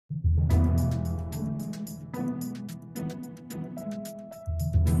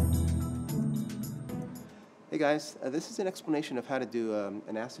guys, this is an explanation of how to do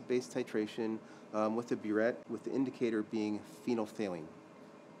an acid-base titration with a burette, with the indicator being phenolphthalein.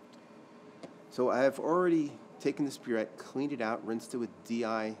 So I have already taken this burette, cleaned it out, rinsed it with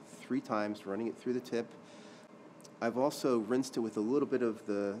DI 3 times, running it through the tip. I've also rinsed it with a little bit of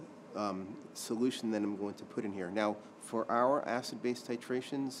the solution that I'm going to put in here. Now, for our acid-base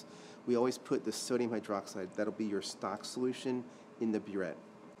titrations, we always put the sodium hydroxide, that'll be your stock solution, in the burette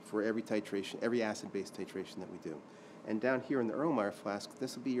for every titration, every acid-base titration that we do. And down here in the Erlenmeyer flask,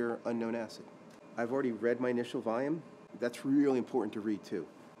 this will be your unknown acid. I've already read my initial volume. That's really important to read too.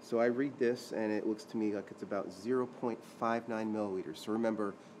 So I read this and it looks to me like it's about 0.59 milliliters. So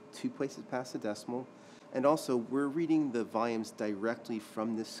remember, 2 places past the decimal. And also, we're reading the volumes directly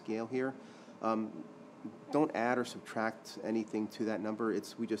from this scale here. Don't add or subtract anything to that number.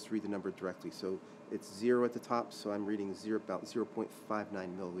 We just read the number directly. So it's 0 at the top, so I'm reading about 0.59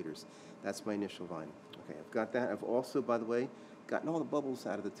 milliliters. That's my initial volume. Okay, I've got that. I've also, by the way, gotten all the bubbles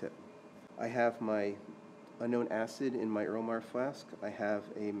out of the tip. I have my unknown acid in my Erlenmeyer flask. I have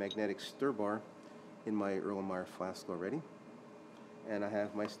a magnetic stir bar in my Erlenmeyer flask already. And I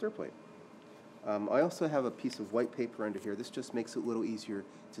have my stir plate. I also have a piece of white paper under here. This just makes it a little easier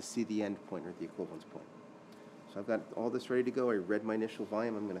to see the end point or the equivalence point. So I've got all this ready to go. I read my initial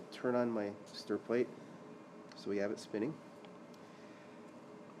volume. I'm going to turn on my stir plate so we have it spinning.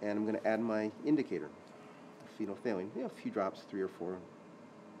 And I'm going to add my indicator, phenolphthalein. A few drops, 3 or 4,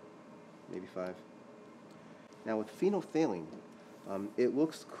 maybe 5. Now with phenolphthalein, it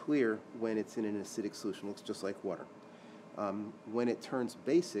looks clear when it's in an acidic solution. It looks just like water. When it turns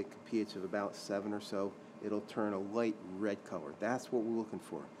basic, pH of about 7 or so, it'll turn a light red color. That's what we're looking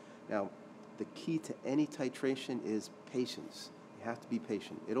for. Now, the key to any titration is patience. You have to be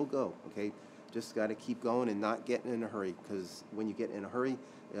patient. It'll go, okay? Just got to keep going and not getting in a hurry, because when you get in a hurry,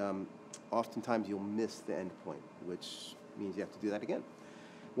 oftentimes you'll miss the end point, which means you have to do that again.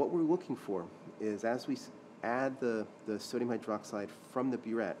 What we're looking for is, as we add the sodium hydroxide from the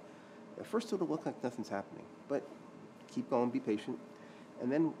burette, at first it'll look like nothing's happening, but keep going, be patient,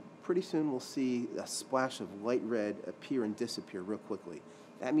 and then pretty soon we'll see a splash of light red appear and disappear real quickly.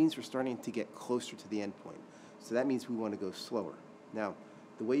 That means we're starting to get closer to the end point. So that means we want to go slower. Now,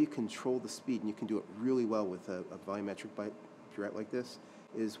 the way you control the speed, and you can do it really well with a volumetric burette like this,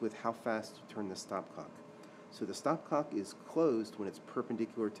 is with how fast you turn the stopcock. So the stopcock is closed when it's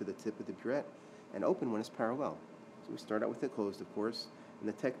perpendicular to the tip of the burette and open when it's parallel. So we start out with it closed, of course, and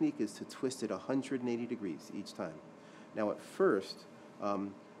the technique is to twist it 180 degrees each time. Now at first,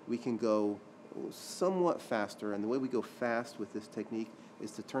 we can go somewhat faster, and the way we go fast with this technique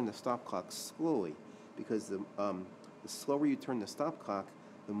is to turn the stopcock slowly, because the slower you turn the stopcock,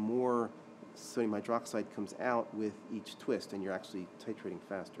 the more sodium hydroxide comes out with each twist, and you're actually titrating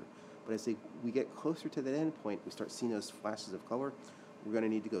faster. But as we get closer to that end point, we start seeing those flashes of color. We're going to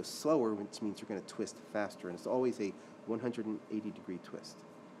need to go slower, which means you're going to twist faster, and it's always a 180-degree twist.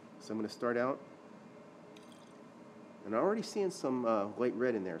 So I'm going to start out. And I'm already seeing some light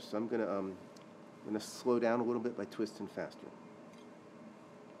red in there, so I'm gonna slow down a little bit by twisting faster.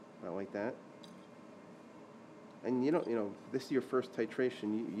 About like that. And you know, this is your first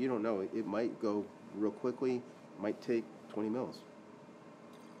titration. You don't know. It might go real quickly. It might take 20 mils.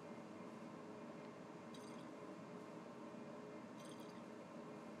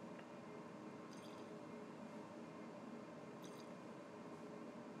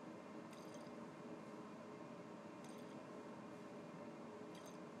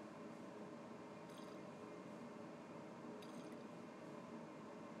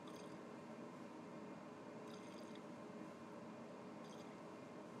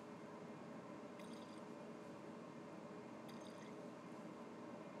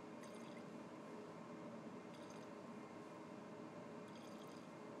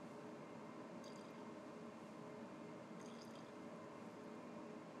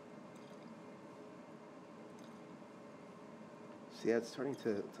 See, it's starting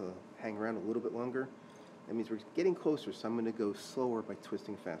to hang around a little bit longer. That means we're getting closer, so I'm going to go slower by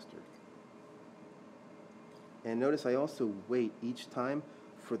twisting faster. And notice I also wait each time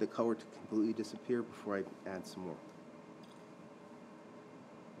for the color to completely disappear before I add some more.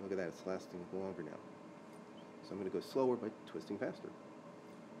 Look at that, it's lasting longer now. So I'm going to go slower by twisting faster.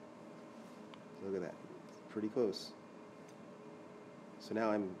 Look at that, it's pretty close. So now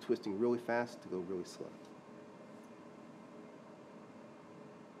I'm twisting really fast to go really slow.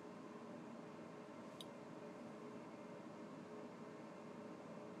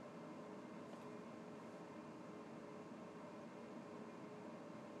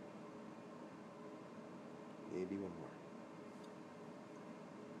 Maybe one more.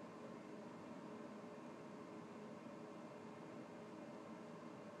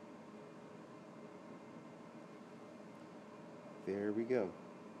 There we go.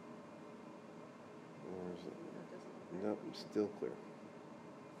 Or is it? Nope, still clear.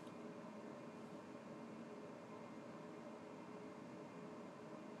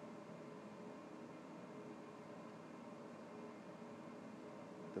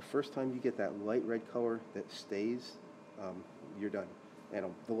 The first time you get that light red color that stays, you're done.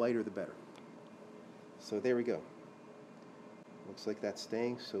 And the lighter the better. So there we go. Looks like that's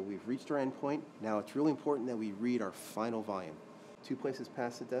staying. So we've reached our end point. Now it's really important that we read our final volume. 2 places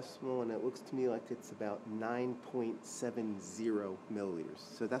past the decimal, and it looks to me like it's about 9.70 milliliters.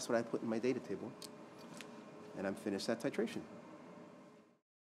 So that's what I put in my data table. And I'm finished that titration.